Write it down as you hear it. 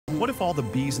What if all the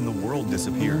bees in the world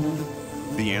disappeared?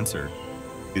 The answer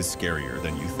is scarier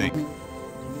than you think.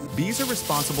 Bees are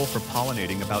responsible for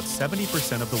pollinating about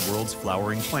 70% of the world's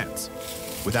flowering plants.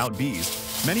 Without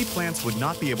bees, many plants would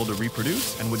not be able to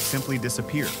reproduce and would simply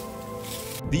disappear.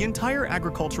 The entire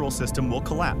agricultural system will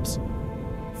collapse.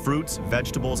 Fruits,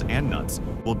 vegetables, and nuts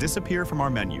will disappear from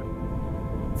our menu.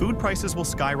 Food prices will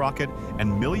skyrocket,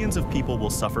 and millions of people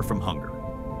will suffer from hunger.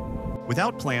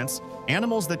 Without plants,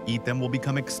 animals that eat them will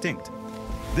become extinct.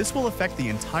 This will affect the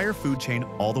entire food chain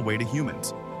all the way to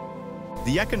humans.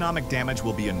 The economic damage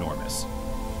will be enormous.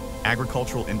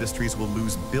 Agricultural industries will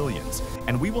lose billions,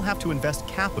 and we will have to invest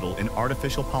capital in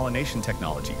artificial pollination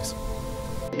technologies.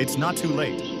 It's not too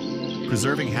late.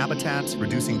 Preserving habitats,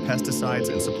 reducing pesticides,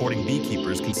 and supporting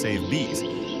beekeepers can save bees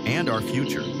and our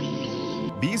future.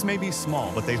 Bees may be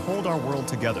small, but they hold our world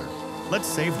together. Let's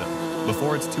save them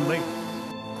before it's too late.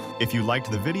 If you liked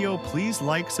the video, please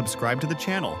like, subscribe to the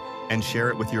channel, and share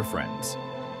it with your friends.